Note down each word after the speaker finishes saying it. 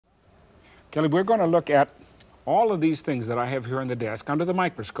Kelly, we're going to look at all of these things that I have here on the desk under the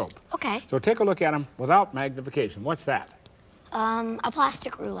microscope. Okay. So take a look at them without magnification. What's that? A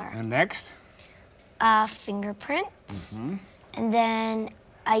plastic ruler. And next? A fingerprint. And then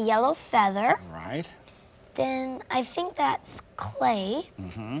a yellow feather. Right. Then I think that's clay.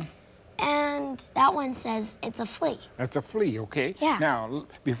 And that one says it's a flea. That's a flea, okay. Yeah. Now,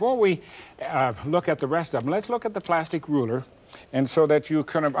 before we look at the rest of them, let's look at the plastic ruler, and so that you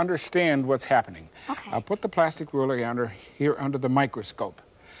kind of understand what's happening. Okay. I'll put the plastic ruler here under the microscope.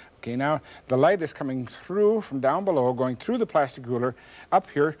 Okay, now the light is coming through from down below, going through the plastic ruler, up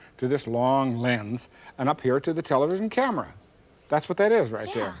here to this long lens, and up here to the television camera. That's what that is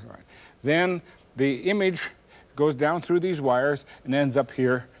right there. Right. Then the image goes down through these wires and ends up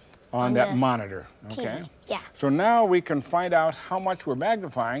here on that monitor. Okay? TV. Yeah. So now we can find out how much we're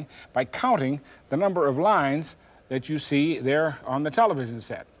magnifying by counting the number of lines that you see there on the television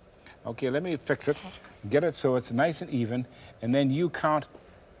set. Okay, let me fix it, get it so it's nice and even, and then you count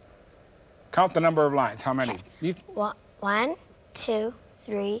the number of lines. How many? Okay. 1, 2,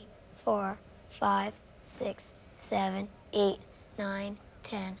 3, 4, 5, 6, 7, 8, 9,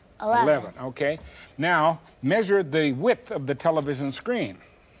 10, 11. Okay. Now, measure the width of the television screen.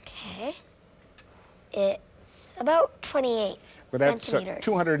 Okay. It's about 28 centimeters. That's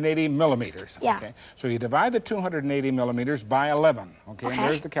 280 millimeters. Yeah. Okay. So you divide the 280 millimeters by 11. Okay. And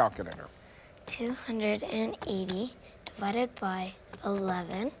there's the calculator. 280 divided by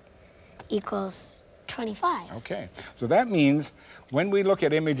 11 equals 25. Okay. So that means when we look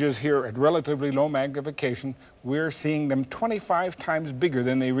at images here at relatively low magnification, we're seeing them 25 times bigger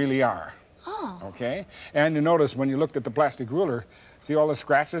than they really are. Oh. Okay. And you notice when you looked at the plastic ruler, see all the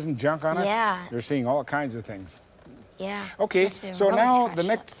scratches and junk on it? Yeah. You're seeing all kinds of things. Yeah. Okay, so really now the scratched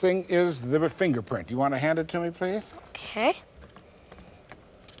next thing is the fingerprint. You want to hand it to me, please? Okay.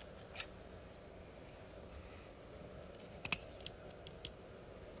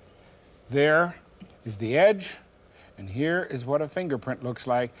 There is the edge, and here is what a fingerprint looks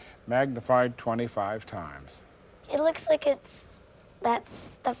like, magnified 25 times. It looks like that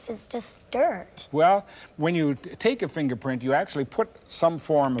stuff is just dirt. Well, when you take a fingerprint, you actually put some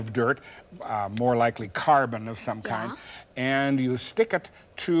form of dirt, more likely carbon of some kind, and you stick it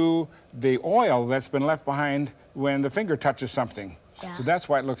to the oil that's been left behind when the finger touches something. Yeah. So that's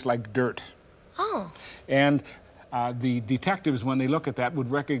why it looks like dirt. Oh. And the detectives, when they look at that, would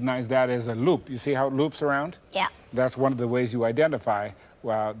recognize that as a loop. You see how it loops around? Yeah. That's one of the ways you identify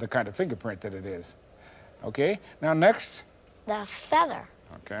the kind of fingerprint that it is. Okay, now next. The feather.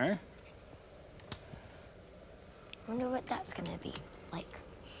 Okay. I wonder what that's going to be like.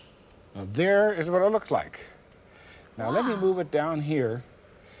 Now there is what it looks like. Now let me move it down here,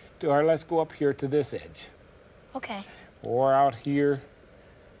 or let's go up here to this edge. Okay. Or out here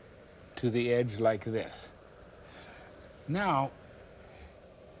to the edge like this. Now,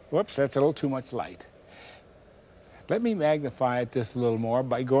 whoops, that's a little too much light. Let me magnify it just a little more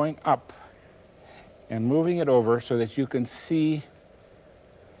by going up and moving it over so that you can see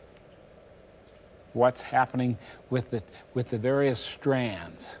what's happening with the various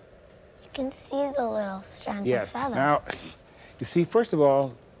strands. You can see the little strands of feather. Now, you see, first of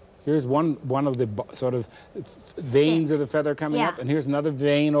all, here's one of the sort of veins of the feather coming up, and here's another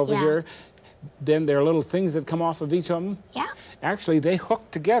vein over here. Then there are little things that come off of each of them. Yeah. Actually, they hook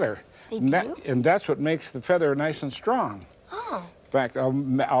together. They do? And that's what makes the feather nice and strong. Oh. In fact,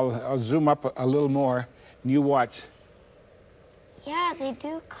 I'll zoom up a little more, and you watch. Yeah, they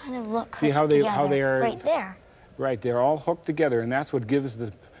do kind of look See how they are right there. Right, they're all hooked together, and that's what gives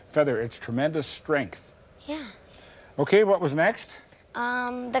the feather its tremendous strength. Yeah. Okay, what was next?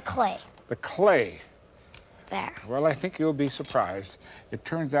 The clay. The clay. There. Well, I think you'll be surprised. It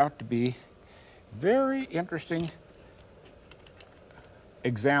turns out to be a very interesting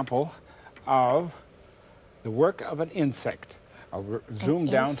example of the work of an insect. I'll zoom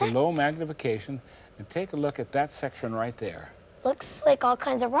down to low magnification and take a look at that section right there. Looks like all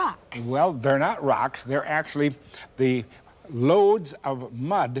kinds of rocks. Well, they're not rocks. They're actually the loads of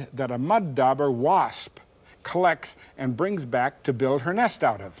mud that a mud dauber wasp collects and brings back to build her nest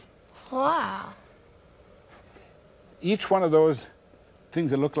out of. Wow. Each one of those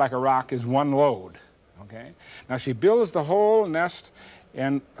things that look like a rock is one load, okay? Now she builds the whole nest,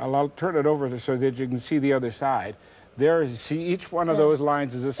 and I'll turn it over so that you can see the other side. There, you see each one of those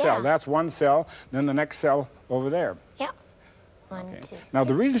lines is a cell. Yeah. That's one cell, then the next cell over there. Yeah. One, two, Now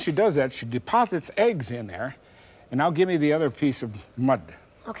the reason she does that, she deposits eggs in there, and now give me the other piece of mud.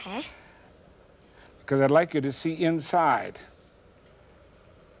 Okay. Because I'd like you to see inside.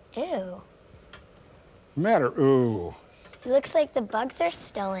 Ew. Matter, ooh. It looks like the bugs are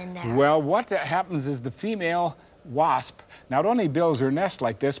still in there. Well, what happens is the female wasp not only builds her nest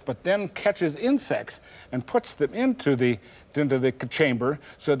like this, but then catches insects and puts them into the chamber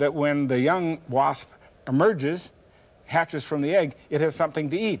so that when the young wasp emerges, hatches from the egg, it has something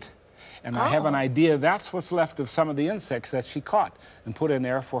to eat. And I have an idea that's what's left of some of the insects that she caught and put in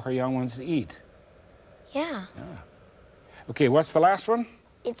there for her young ones to eat. Yeah. Okay, what's the last one?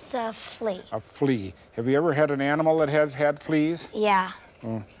 It's a flea. A flea. Have you ever had an animal that has had fleas? Yeah.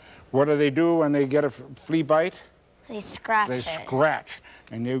 What do they do when they get a flea bite? They scratch They it. scratch.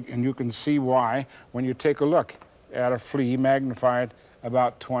 And you can see why when you take a look at a flea magnified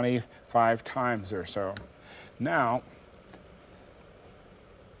about 25 times or so. Now,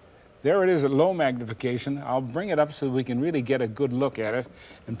 there it is at low magnification. I'll bring it up so we can really get a good look at it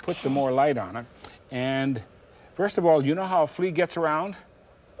and put some more light on it. And first of all, you know how a flea gets around?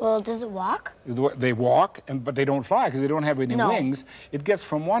 Well, does it walk? They walk, but they don't fly because they don't have any wings. It gets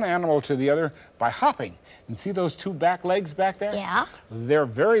from one animal to the other by hopping. And see those two back legs back there? Yeah. They're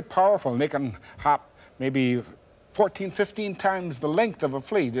very powerful, and they can hop maybe 14, 15 times the length of a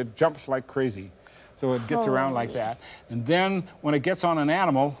flea. It jumps like crazy. So it gets around like that. And then when it gets on an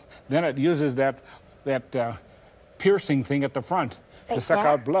animal, then it uses that piercing thing at the front to suck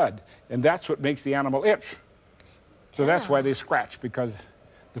out blood. And that's what makes the animal itch. So that's why they scratch, because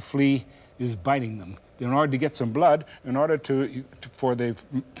the flea is biting them. In order to get some blood, in order for the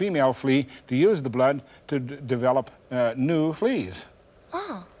female flea to use the blood to develop new fleas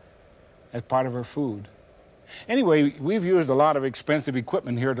as part of her food. Anyway, we've used a lot of expensive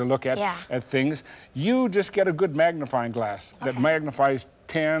equipment here to look at things. You just get a good magnifying glass that magnifies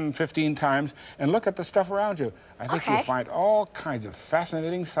 10, 15 times and look at the stuff around you. I think you'll find all kinds of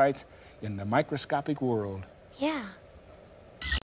fascinating sights in the microscopic world. Yeah.